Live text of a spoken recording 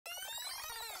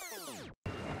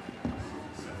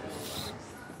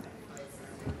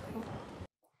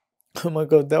Oh my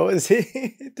god, that was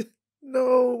it.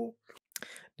 No.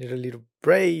 Need a little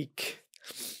break.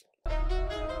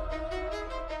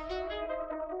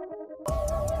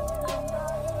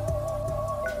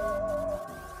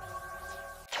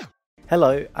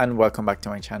 Hello and welcome back to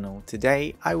my channel.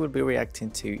 Today I will be reacting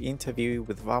to Interview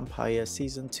with Vampire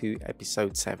Season 2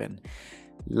 Episode 7.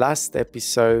 Last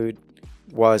episode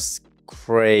was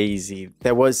crazy.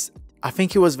 I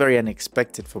think it was very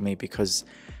unexpected for me because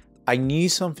I knew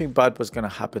something bad was going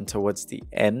to happen towards the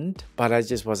end, but I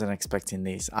just wasn't expecting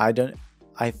this. I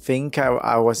think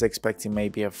I was expecting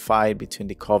maybe a fight between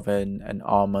the Coven and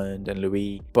Armand and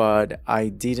Louis, but I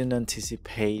didn't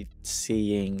anticipate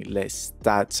seeing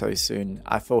Lestat so soon.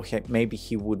 I thought maybe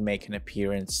he would make an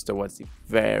appearance towards the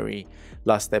very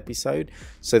last episode.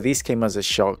 So this came as a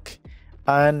shock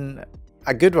and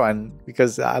a good one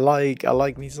because I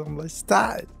like me some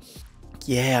Lestat.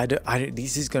 Yeah,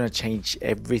 this is gonna change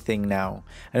everything now,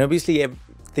 and obviously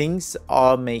things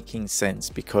are making sense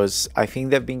because I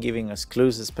think they've been giving us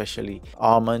clues, especially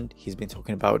Armand. He's been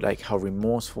talking about like how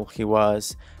remorseful he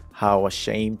was, how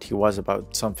ashamed he was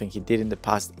about something he did in the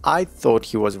past. I thought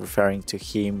he was referring to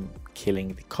him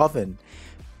killing the Coven,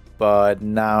 but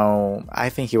now I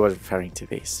think he was referring to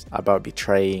this about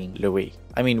betraying Louis.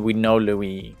 I mean, we know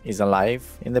Louis is alive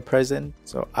in the present,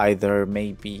 so either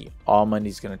maybe Armand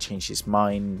is going to change his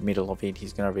mind, middle of it,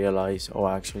 he's going to realize, oh,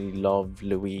 I actually love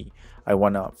Louis, I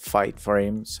want to fight for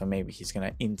him, so maybe he's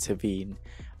going to intervene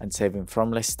and save him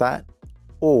from Lestat.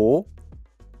 Or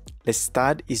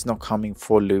Lestat is not coming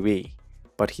for Louis,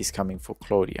 but he's coming for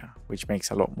Claudia, which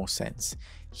makes a lot more sense.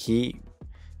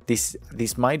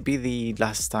 This might be the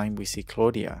last time we see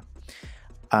Claudia.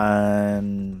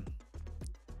 And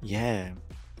yeah,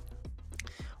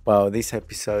 well, this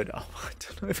episode, oh, I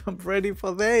don't know if I'm ready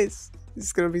for this.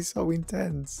 It's gonna be so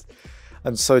intense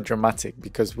and so dramatic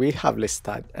because we have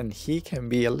Lestat and he can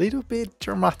be a little bit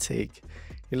dramatic.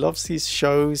 He loves his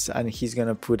shows and he's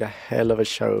gonna put a hell of a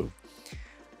show.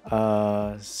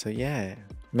 So yeah,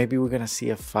 maybe we're gonna see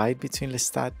a fight between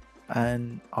Lestat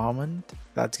and Armand.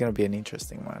 That's gonna be an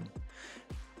interesting one.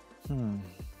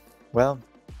 Well,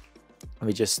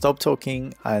 we just stop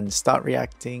talking and start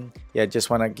reacting. Yeah, just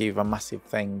want to give a massive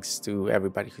thanks to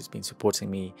everybody who's been supporting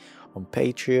me on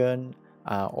Patreon,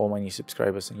 all my new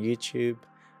subscribers on YouTube,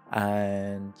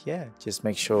 and yeah, just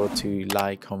make sure to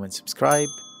like, comment, subscribe,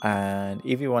 and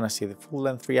if you want to see the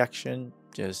full-length reaction,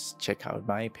 just check out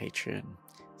my Patreon.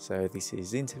 So this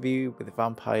is Interview with the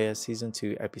Vampire Season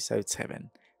 2 Episode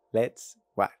 7. Let's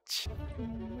watch.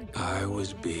 I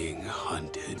was being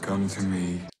hunted. Come to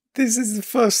me. This is the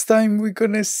first time we're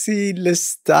gonna see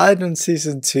Lestat on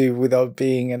Season 2 without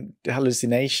being a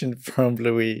hallucination from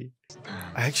Louis.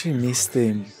 I actually missed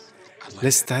him.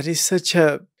 Lestat is such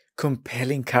a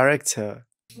compelling character.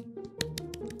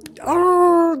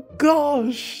 Oh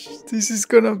gosh, this is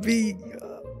gonna be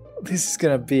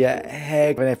a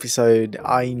heck of an episode.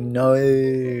 I know.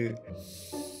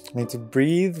 I need to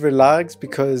breathe, relax,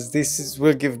 because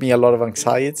will give me a lot of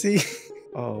anxiety.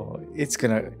 Oh, is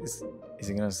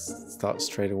it gonna start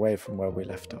straight away from where we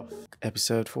left off?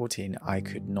 Episode 14, I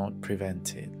could not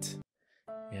prevent it.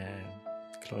 Yeah,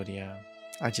 Claudia,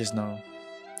 I just know.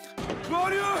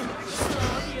 Claudia!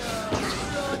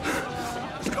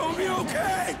 It's gonna be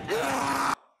okay!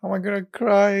 Am I gonna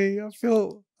cry? I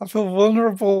feel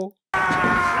vulnerable.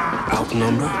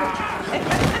 Outnumbered?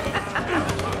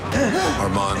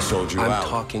 Armand sold you out. I'm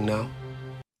talking now.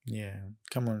 Yeah,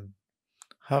 come on.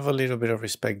 Have a little bit of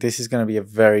respect. This is going to be a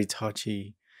very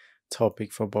touchy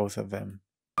topic for both of them.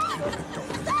 I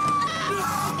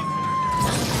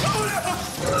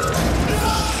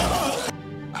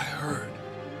heard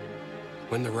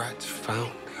when the rats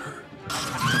found her.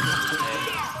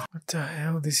 What the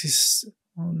hell? This is...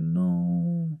 Oh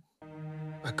no.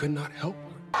 I could not help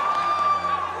her.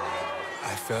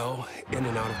 I fell in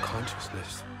and out of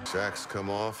consciousness. Sacks come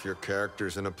off, your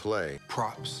character's in a play.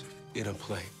 Props in a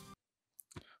play.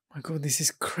 My god, this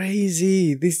is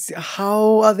crazy.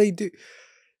 How are they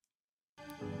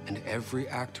And every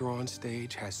actor on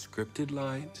stage has scripted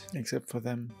lines. Except for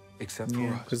them. Except for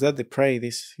Yeah, us. because they pray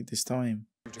this time.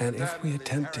 And if we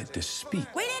attempted to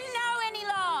speak, We didn't know any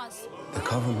laws. the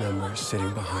Coven members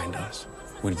sitting behind us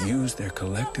would use their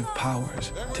collective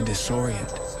powers to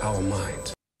disorient our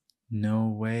minds. No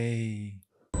way.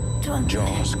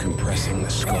 Jaws compressing the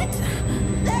skull.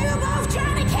 They were both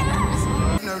trying to kill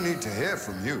us. No need to hear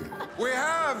from you. We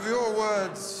have your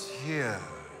words here.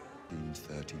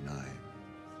 39.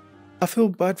 I feel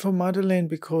bad for Madeleine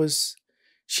because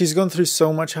she's gone through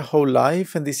so much her whole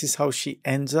life and this is how she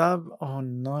ends up. Oh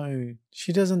no,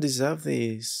 she doesn't deserve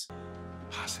this.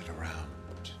 Pass it around.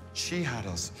 She had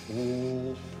us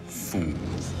all fooled.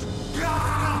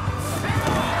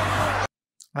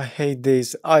 I hate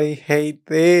this. I hate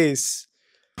this.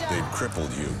 They'd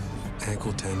crippled you.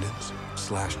 Ankle tendons,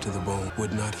 slashed to the bone,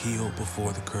 would not heal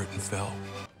before the curtain fell.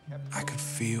 I could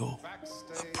feel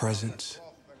a presence,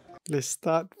 Let's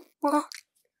start. Fuck.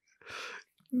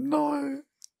 No.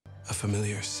 a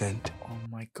familiar scent. Oh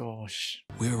my gosh.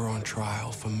 We were on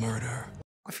trial for murder,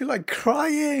 I feel like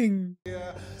crying.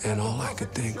 and all I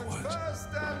could think was,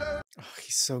 Oh,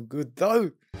 he's so good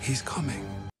though. he's coming.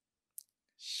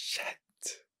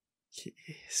 Shit. He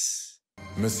is.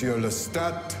 Monsieur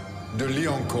Lestat de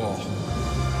Liancourt.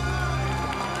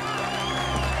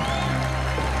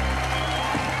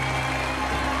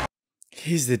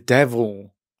 He's the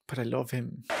devil, but I love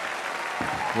him.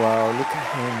 Wow, look at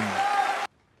him.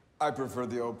 I prefer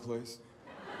the old place.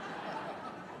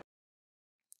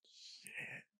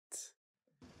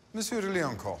 Monsieur de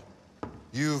Liancourt,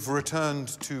 you've returned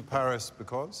to Paris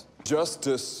because?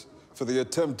 Justice for the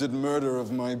attempted murder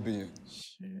of my being.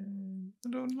 Shit, I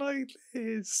don't like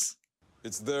this.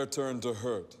 It's their turn to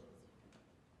hurt.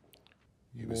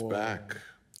 He was back.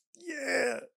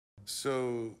 Yeah.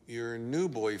 So your new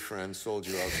boyfriend sold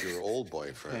you out to your old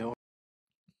boyfriend.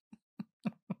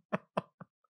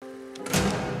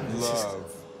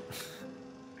 Love.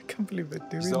 I can't believe they're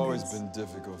doing It's always this. been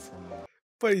difficult for me.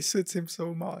 But he suits him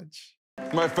so much.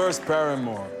 My first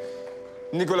paramour,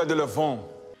 Nicolas de Lafont.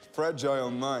 Fragile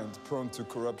mind, prone to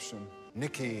corruption.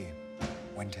 Nicky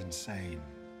went insane.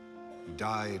 He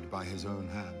died by his own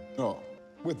hand. Oh,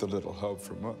 with a little help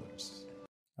from others.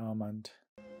 Armand.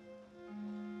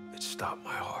 It stopped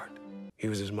my heart. He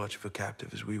was as much of a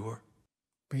captive as we were.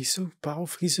 But he's so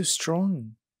powerful. He's so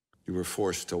strong. You were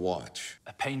forced to watch.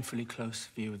 A painfully close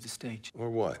view of the stage. Or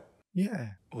what? Yeah.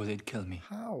 Or they'd kill me.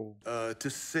 How? To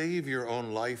save your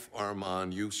own life,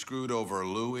 Armand, you screwed over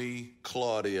Louis,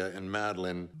 Claudia, and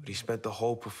Madeline. But he spent the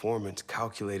whole performance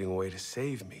calculating a way to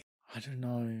save me. I don't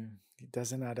know. It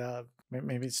doesn't add up.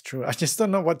 Maybe it's true. I just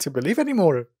don't know what to believe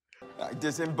anymore. I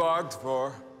disembarked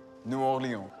for New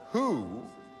Orleans. Who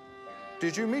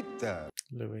did you meet there?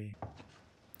 Louis.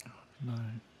 Oh, no.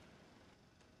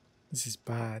 This is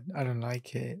bad. I don't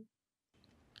like it.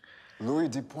 Louis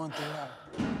de Pointe-Noire.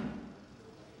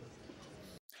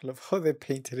 I love how they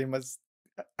painted him as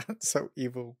so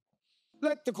evil.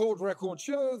 Let the court record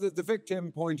show that the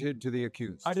victim pointed to the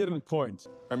accused. I didn't point.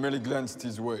 I merely glanced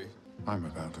his way. I'm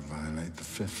about to violate the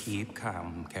fifth. Keep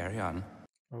calm, carry on.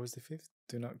 What was the fifth?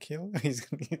 Do not kill? He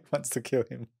wants to kill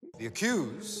him. The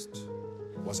accused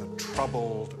was a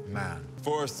troubled man.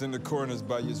 Forced in the corners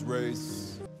by his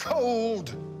race.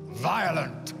 Cold,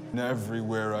 violent. And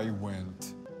everywhere I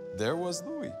went, there was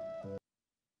Louis.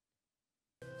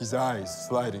 His eyes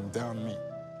sliding down me.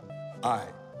 I,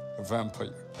 a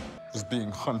vampire, was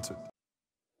being hunted.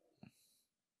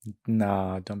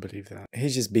 Nah, don't believe that.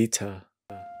 He's just bitter.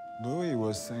 Louis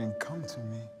was saying, come to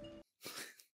me.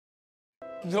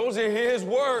 Those are his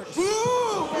words.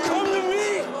 Come to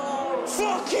me!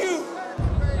 Fuck you!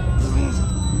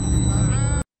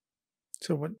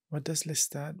 So what does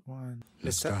Lestat want?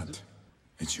 Lestat,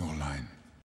 it's your line.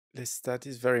 Lestat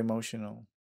is very emotional.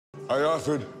 I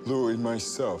offered Louis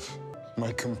myself,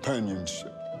 my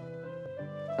companionship,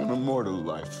 an immortal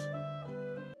life.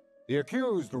 The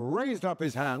accused raised up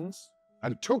his hands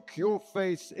and took your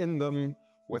face in them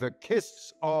with a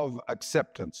kiss of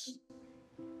acceptance.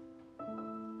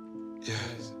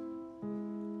 Yes.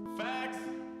 Facts!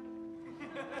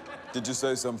 Did you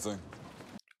say something?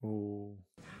 Ooh.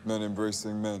 Men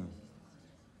embracing men.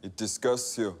 It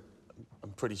disgusts you.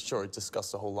 I'm pretty sure it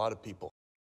disgusts a whole lot of people.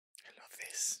 I love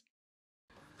this.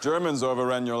 Germans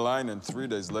overran your line, and 3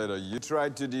 days later, you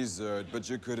tried to desert, but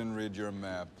you couldn't read your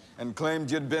map, and claimed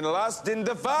you'd been lost in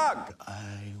the fog.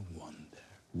 I wonder,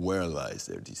 where lies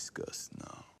their disgust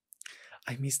now?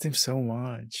 I missed him so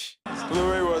much.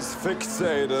 Louis was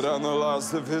fixated on the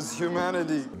loss of his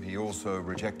humanity. He also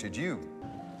rejected you.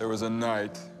 There was a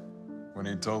night when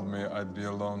he told me I'd be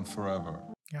alone forever.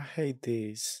 I hate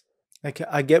this. Like,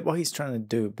 I get what he's trying to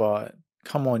do, but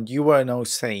come on, you were no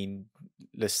saint,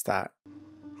 Lestat.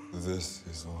 This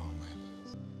is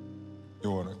loneliness.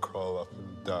 You want to crawl up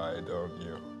and die, don't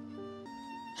you?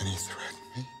 And he threatened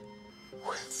me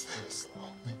with this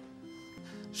loneliness.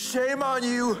 Shame on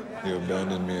you! He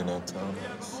abandoned me in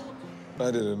Autonomous.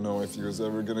 I didn't know if he was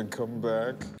ever gonna come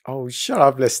back. Oh, shut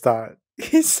up, Lestat.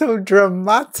 He's so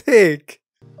dramatic.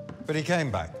 But he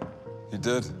came back. He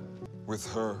did. With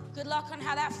her. Good luck on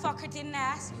how that fucker didn't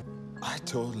ask. I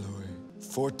told Louis,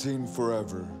 14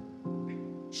 forever.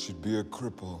 She'd be a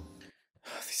cripple.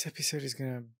 This episode is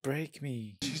gonna break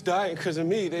me. She's dying because of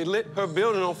me. They lit her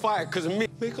building on fire because of me.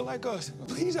 Make her like us.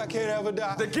 Please, I can't have her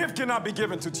die. The gift cannot be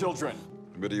given to children.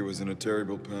 But he was in a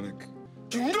terrible panic.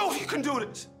 You know you can do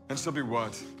this. And she'll be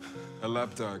what? A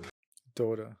lapdog.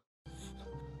 Daughter.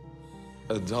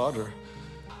 A daughter.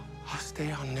 I'll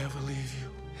stay. I'll never leave you.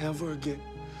 Ever again.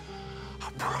 I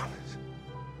promise.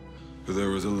 But there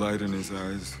was a light in his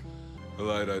eyes. A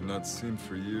light I'd not seen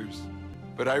for years.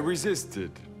 But I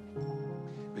resisted.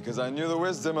 Because I knew the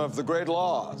wisdom of the great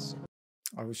laws.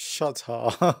 Oh, shut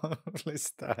up.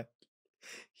 Listen,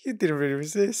 you didn't really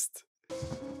resist.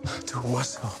 To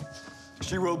myself.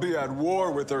 She will be at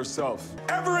war with herself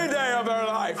every day of her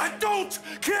life. I don't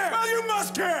care. Well, you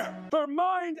must care. Her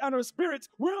mind and her spirit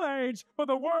will age, but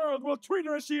the world will treat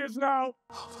her as she is now.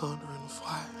 I found her in the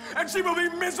fire. And she will be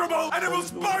miserable, and it will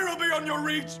spiral beyond your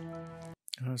reach.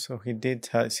 Oh, so he did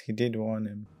warn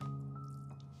him.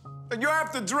 And you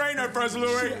have to drain her first,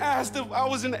 Louis. She asked if I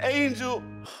was an angel.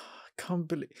 I can't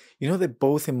believe... You know, they're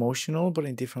both emotional, but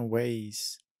in different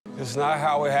ways. It's not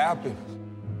how it happened.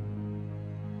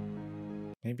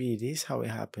 Maybe it is how it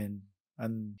happened.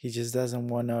 And he just doesn't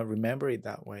want to remember it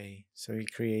that way. So he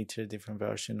created a different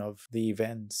version of the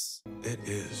events. It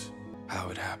is how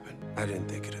it happened. I didn't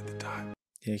think it at the time.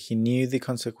 Yeah, he knew the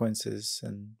consequences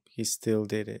and he still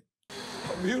did it.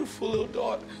 A beautiful little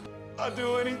daughter. I'll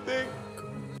do anything.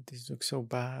 God, this looks so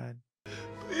bad.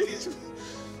 Please,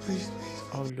 please.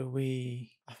 Oh,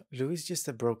 Louis. Louis is just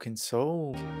a broken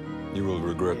soul. You will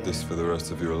regret this for the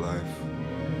rest of your life.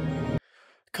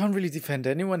 Can't really defend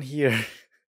anyone here.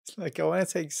 It's like I want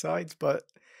to take sides, but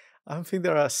I don't think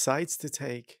there are sides to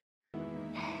take.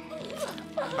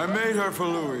 I made her for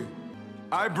Louis.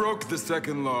 I broke the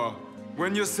second law.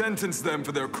 When you sentence them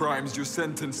for their crimes, you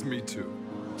sentence me too.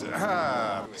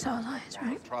 It's all lies,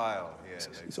 right? Trial, yes.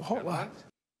 It's a hot lie.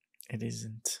 It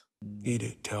isn't. He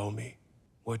didn't tell me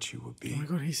what you would be. Oh my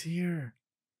God, he's here.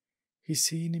 He's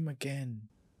seeing him again.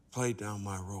 Play down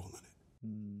my role in it.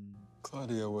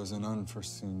 Claudia was an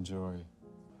unforeseen joy.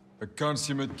 A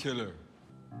consummate killer.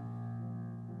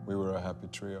 We were a happy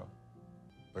trio.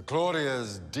 But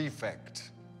Claudia's defect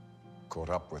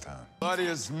caught up with her.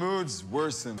 Claudia's moods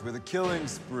worsened with a killing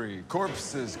spree.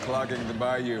 Corpses clogging the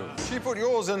bayou. She put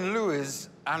yours and Louis'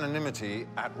 anonymity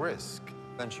at risk.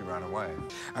 Then she ran away.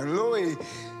 And Louis,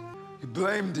 he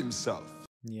blamed himself.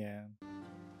 Yeah.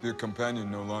 Your companion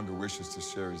no longer wishes to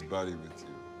share his body with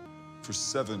you. For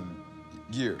 7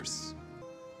 years.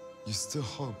 You still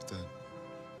hope that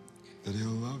he'll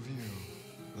love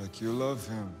you like you love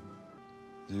him.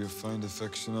 Do you find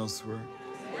affection elsewhere?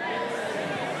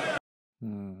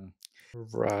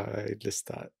 Right, let's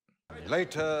start.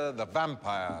 Later, the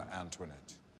vampire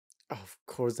Antoinette. Of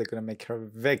course, they're gonna make her a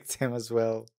victim as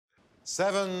well.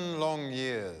 7 long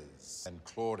years, and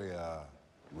Claudia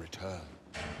returned.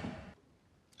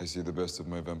 I see the best of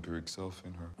my vampiric self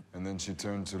in her. And then she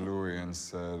turned to Louis and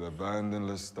said, abandon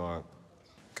Lestat.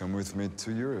 Come with me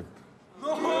to Europe.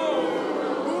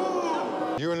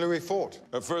 You and Louis fought.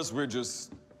 At first, we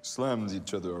just slammed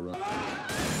each other around.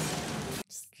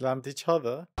 Slammed each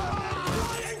other?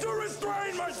 I need to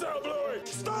restrain myself, Louis.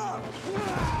 Stop!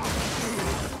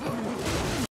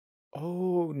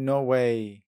 Oh, no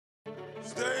way.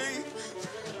 Stay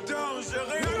down, Cherie.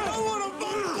 I don't want to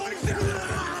fight like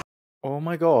that. Oh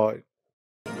my God.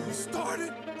 You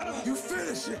started, you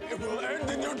finish it. It will end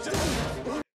in your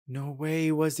death. No way,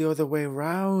 it was the other way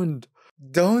around.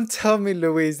 Don't tell me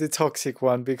Louis is the toxic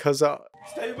one because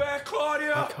Stay back,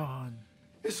 Claudia. I can't.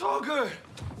 It's all good.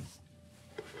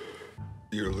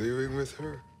 You're leaving with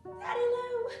her? Daddy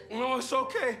Lou. No, it's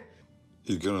okay.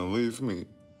 You're gonna leave me?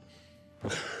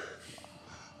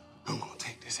 I'm gonna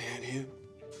take this hand here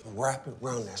and wrap it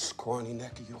around that scrawny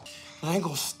neck of yours. I ain't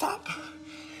gonna stop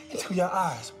until your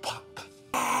eyes pop.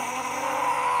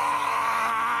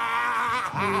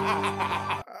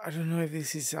 I don't know if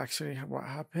this is actually what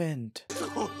happened.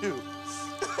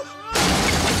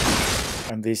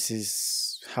 And this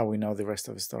is how we know the rest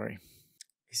of the story.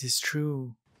 Is this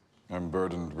true? I'm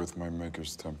burdened with my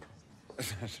maker's temper.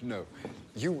 No.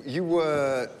 You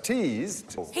were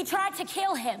teased? He tried to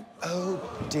kill him. Oh,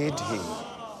 did he?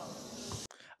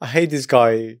 I hate this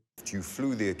guy. You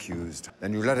flew the accused,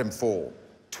 then you let him fall.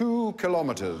 2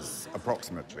 kilometers,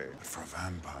 approximately. For a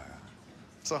vampire,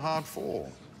 it's a hard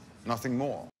fall. Nothing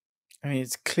more. I mean,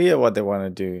 it's clear what they want to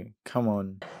do. Come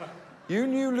on. You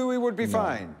knew Louis would be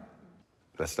fine.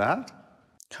 Lestat?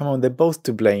 Come on, they're both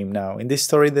to blame now. In this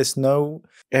story, there's no...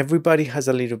 Everybody has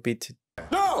a little bit to...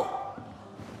 No!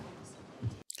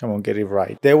 Come on, get it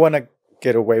right. They want to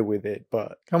get away with it,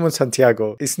 but... Come on,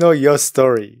 Santiago. It's not your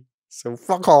story. So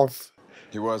fuck off.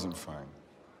 He wasn't fine.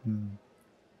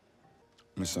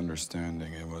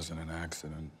 Misunderstanding, it wasn't an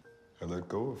accident. I let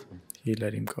go of him. He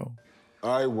let him go.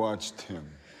 I watched him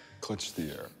clutch the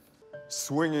air,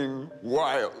 swinging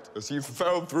wild as he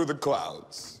fell through the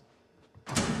clouds.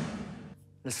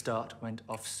 The start went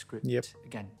off script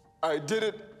again. I did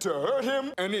it to hurt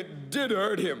him, and it did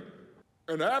hurt him.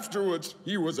 And afterwards,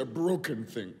 he was a broken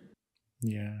thing.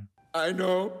 Yeah. I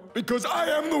know, because I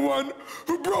am the one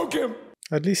who broke him.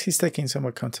 At least he's taking some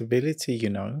accountability,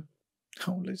 you know.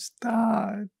 Oh, let's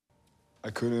start. I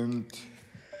couldn't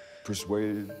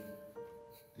persuade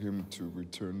him to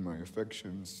return my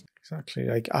affections. Exactly.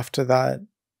 Like, after that,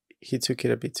 he took it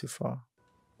a bit too far.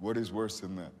 What is worse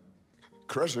than that?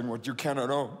 Crushing what you cannot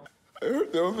own. I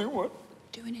heard the only one.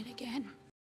 Doing it again.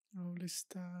 Oh, let's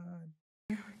start.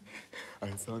 I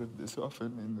thought of this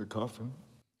often in the coffin.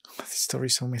 Oh, this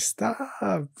story's so messed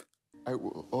up. I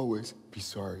will always be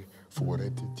sorry for what I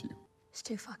did to you. It's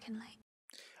too fucking late.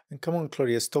 And come on,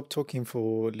 Claudia, stop talking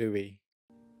for Louis.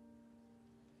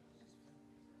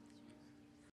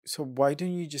 So why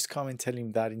don't you just come and tell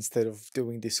him that instead of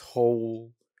doing this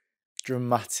whole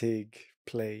dramatic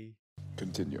play?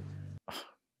 Continue.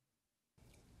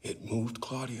 It moved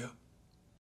Claudia.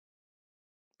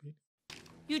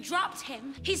 You dropped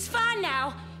him. He's fine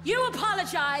now. You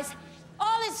apologize.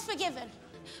 All is forgiven.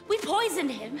 We poisoned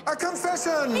him. A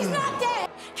confession! He's not dead.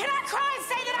 Can I cry and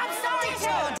say that I'm sorry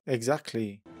to?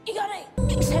 Exactly. You gotta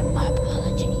accept my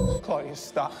apology. Claudia,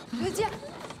 stop. Lydia.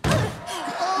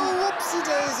 Oh, whoopsie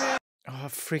daisy! Oh, I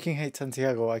freaking hate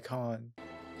Santiago. I can't.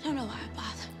 I don't know why I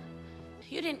bother.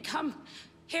 You didn't come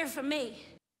here for me.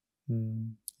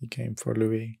 He came for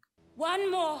Louis. One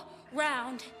more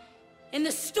round in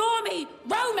the stormy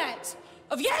romance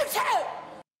of you two.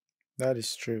 That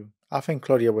is true. I think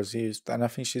Claudia was used, and I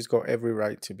think she's got every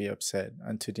right to be upset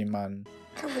and to demand.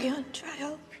 Are we on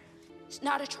trial? It's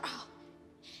not a trial.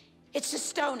 It's a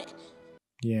stoning.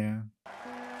 Yeah.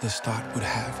 Lestat would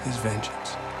have his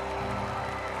vengeance.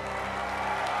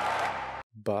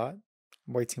 But,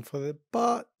 I'm waiting for the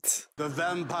but. The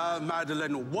vampire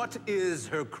Madeleine, what is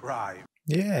her crime?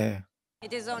 Yeah.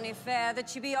 It is only fair that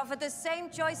she be offered the same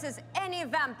choice as any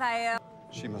vampire.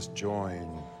 She must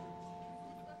join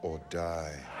or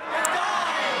die.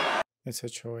 It's a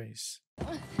choice.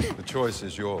 The choice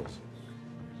is yours.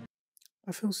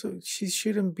 I feel so. She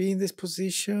shouldn't be in this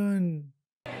position.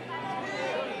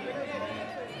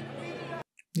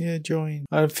 Yeah, join.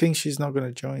 I think she's not going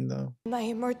to join though. My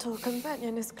immortal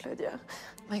companion is Claudia.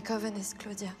 My coven is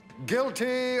Claudia.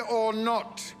 Guilty or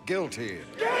not guilty?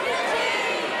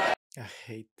 I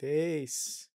hate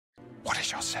this. What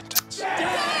is your sentence?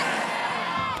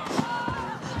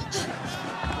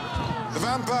 The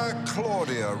vampire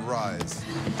Claudia rise.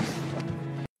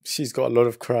 She's got a lot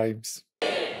of crimes.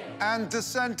 And the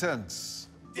sentence.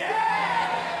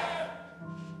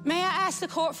 May I ask the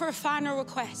court for a final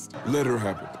request? Let her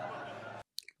have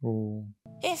it. Ooh.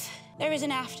 If there is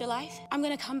an afterlife, I'm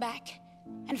gonna come back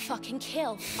and fucking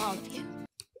kill all of you.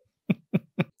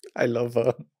 I love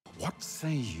her. What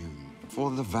say you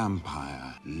for the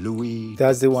vampire Louis?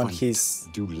 That's the one he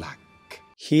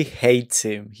hates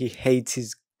him. He hates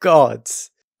his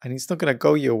gods. And it's not gonna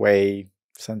go your way,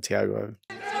 Santiago.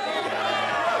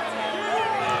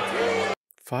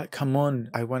 Come on,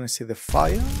 I want to see the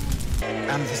fire.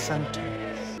 And the sentence.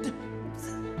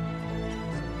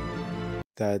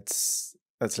 That's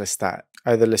Lestat.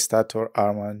 Either Lestat or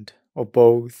Armand. Or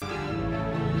both.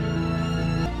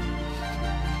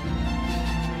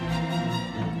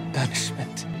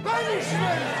 Banishment.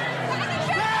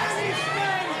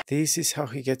 This is how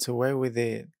he gets away with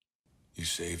it. You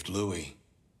saved Louis.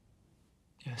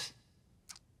 Yes.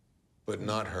 But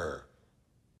not her.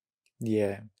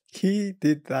 Yeah, he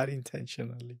did that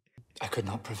intentionally. I could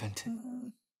not prevent it.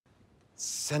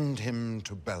 Send him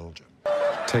to Belgium.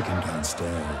 Take him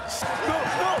downstairs.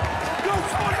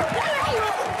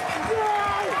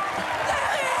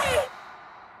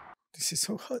 This is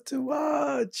so hard to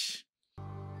watch.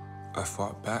 I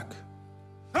fought back.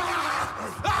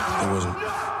 It wasn't.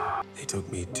 They took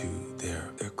me to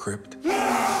their crypt.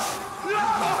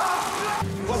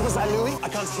 What was that, Louis? I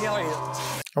can't hear you.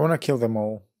 I want to kill them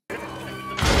all.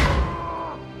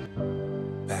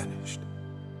 Banished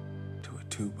to a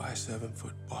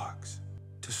 2-by-7-foot box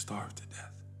to starve to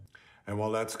death. And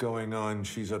while that's going on,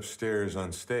 she's upstairs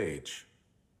on stage.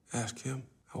 Ask him.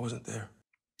 I wasn't there.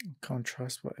 Can't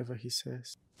trust whatever he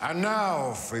says. And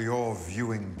now for your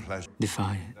viewing pleasure.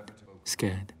 Defiant,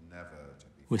 scared,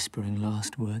 whispering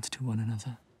last words to one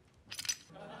another.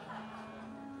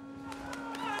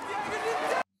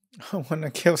 I want to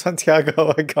kill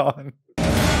Santiago. I can't.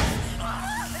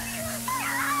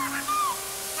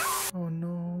 Oh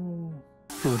no.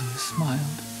 Claudia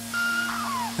smiled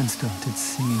and started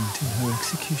singing to her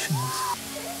executioners.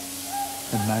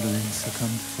 And Madeline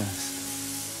succumbed first.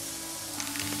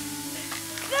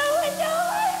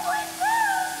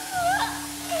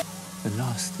 The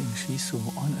last thing she saw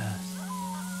on Earth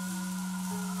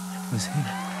was him.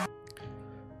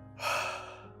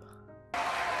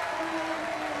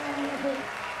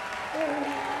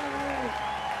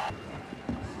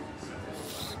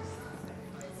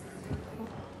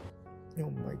 Oh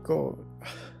my god.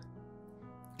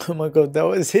 Oh my god, that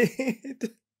was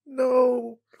it.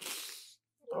 No.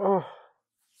 Oh.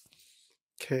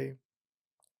 Okay.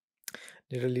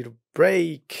 Need a little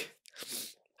break.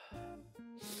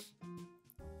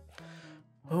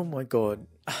 Oh my god.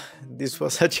 This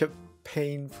was such a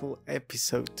painful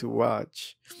episode to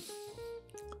watch.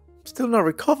 Still not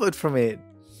recovered from it.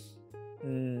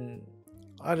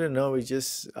 I don't know, it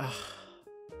just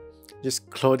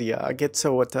Claudia. I get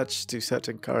so attached to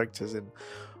certain characters, and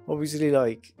obviously,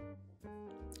 like,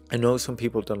 I know some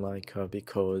people don't like her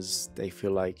because they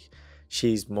feel like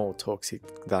she's more toxic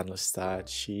than Lestat.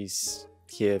 She's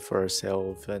here for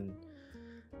herself, and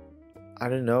I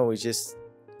don't know, it's just,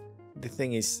 the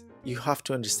thing is, you have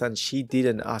to understand, she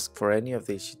didn't ask for any of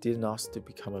this. She didn't ask to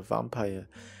become a vampire,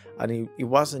 and it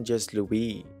wasn't just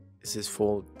Louis. It's his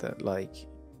fault that, like,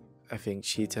 I think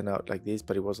she turned out like this,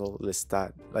 but it was all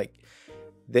Lestat. Like,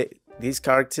 these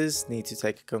characters need to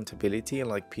take accountability, and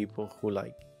like people who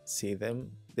like see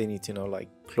them, they need to know like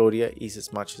Claudia is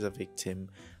as much as a victim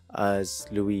as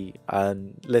Louis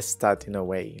and Lestat in a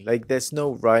way. Like, there's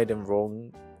no right and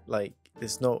wrong. Like,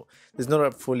 there's not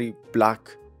a fully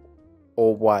black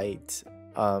or white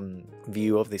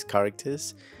view of these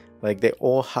characters. Like, they've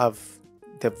all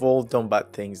done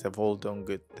bad things, they've all done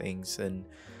good things, and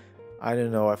I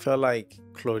don't know, I felt like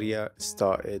Claudia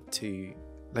started to,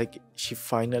 like, she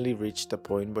finally reached a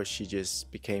point where she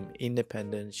just became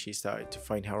independent. She started to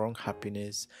find her own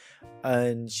happiness,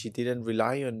 and she didn't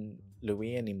rely on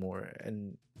Louis anymore.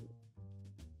 And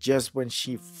just when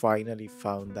she finally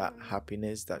found that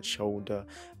happiness, that shoulder,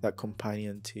 that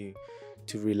companion to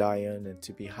rely on and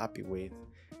to be happy with,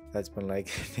 that's when like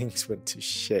things went to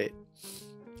shit.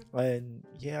 And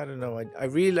yeah, I don't know, I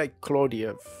really like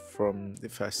Claudia from the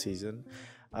first season,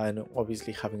 and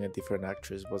obviously having a different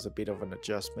actress was a bit of an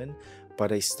adjustment,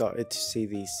 but I started to see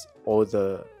this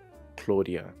other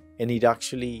Claudia, and it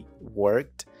actually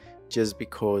worked just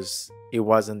because it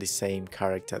wasn't the same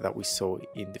character that we saw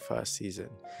in the first season.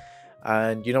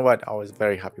 And you know what, I was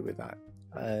very happy with that.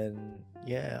 And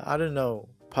yeah, I don't know,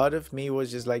 part of me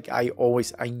was just like, I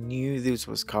knew this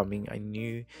was coming, I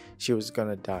knew she was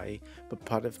gonna die, but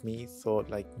part of me thought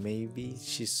like maybe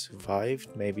she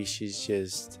survived, maybe she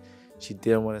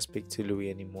didn't want to speak to Louis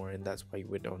anymore, and that's why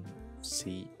we don't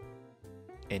see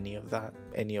any of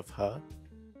her.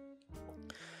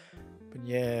 But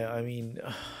yeah, I mean,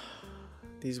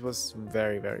 this was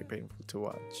very, very painful to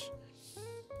watch.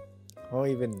 Oh,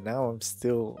 even now I'm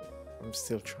still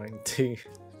trying to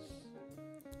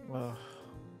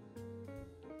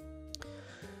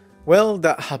well,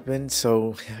 that happened,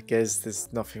 so I guess there's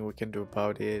nothing we can do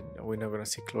about it. We're not gonna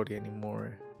see Claudia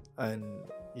anymore, and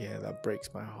yeah, that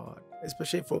breaks my heart,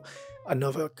 especially for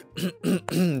another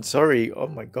sorry, oh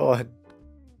my god,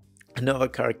 another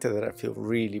character that I feel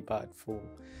really bad for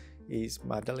is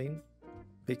Madeline,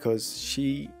 because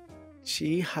she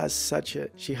had such a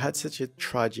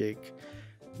tragic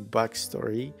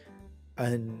backstory,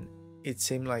 and it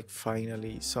seemed like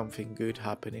finally something good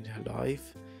happened in her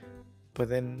life, but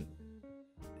then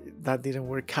that didn't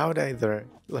work out either.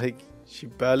 Like, she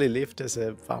barely lived as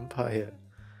a vampire,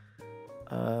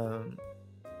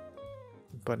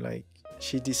 but like,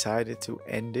 she decided to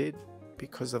end it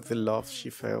because of the love she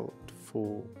felt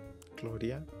for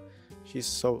Claudia. She's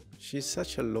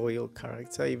such a loyal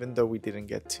character. Even though we didn't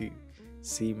get to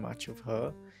see much of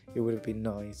her, it would have been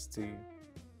nice to,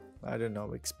 I don't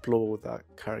know, explore that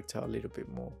character a little bit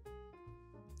more.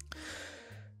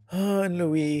 Oh, and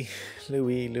Louis,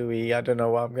 I don't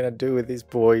know what I'm gonna do with this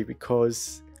boy,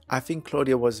 because I think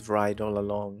Claudia was right all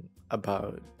along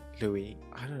about Louis.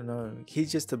 I don't know,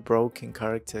 he's just a broken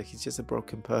character, he's just a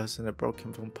broken person, a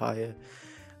broken vampire,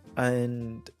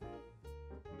 and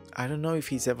I don't know if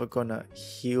he's ever gonna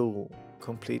heal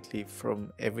completely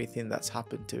from everything that's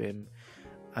happened to him.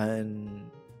 And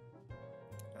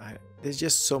there's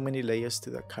just so many layers to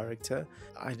that character.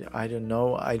 I don't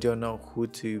know who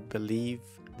to believe.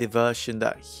 The version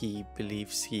that he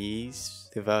believes he is,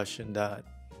 the version that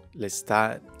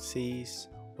Lestat sees,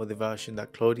 or the version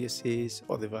that Claudia sees,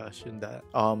 or the version that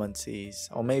Armand sees,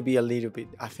 or maybe a little bit.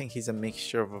 I think he's a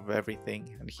mixture of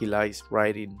everything, and he lies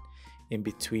right in in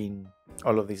between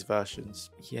all of these versions.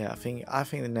 Yeah, I think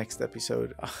the next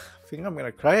episode, I think I'm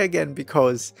gonna cry again,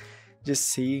 because just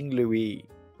seeing Louis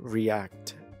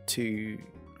react to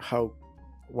how,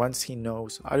 once he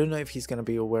knows, I don't know if he's gonna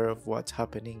be aware of what's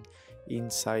happening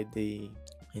inside the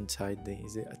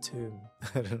is it a tomb?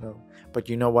 I don't know. But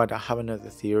you know what, I have another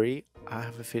theory. I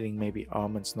have a feeling maybe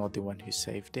Armand's not the one who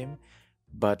saved him,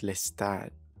 but Lestat,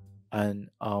 and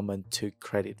Armand took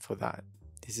credit for that.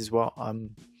 This is what I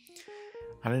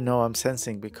don't know, I'm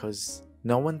sensing, because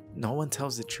no one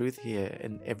tells the truth here,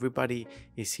 and everybody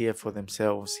is here for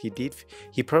themselves.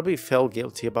 He probably felt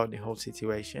guilty about the whole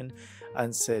situation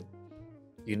and said,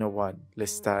 you know what,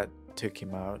 Lestat took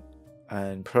him out,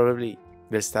 and probably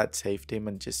Lestat saved him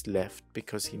and just left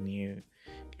because he knew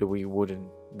Louis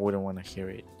wouldn't want to hear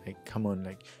it. Like, come on,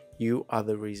 like, you are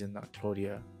the reason that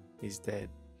Claudia is dead.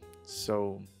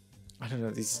 So I don't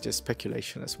know, this is just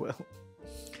speculation as well.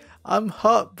 I'm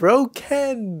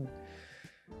heartbroken.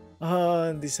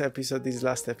 And this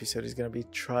last episode is gonna be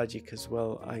tragic as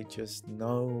well. I just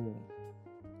know.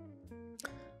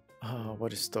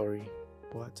 What a story.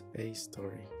 What a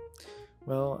story.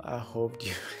 Well, I hope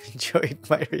you enjoyed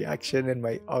my reaction and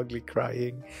my ugly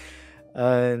crying.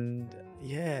 And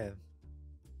yeah,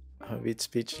 I'm a bit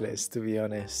speechless, to be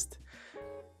honest.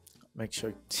 Make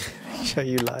sure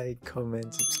you like,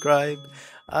 comment, subscribe,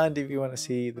 and if you want to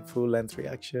see the full-length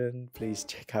reaction, please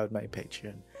check out my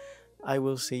Patreon. I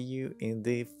will see you in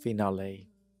the finale.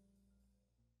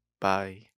 Bye.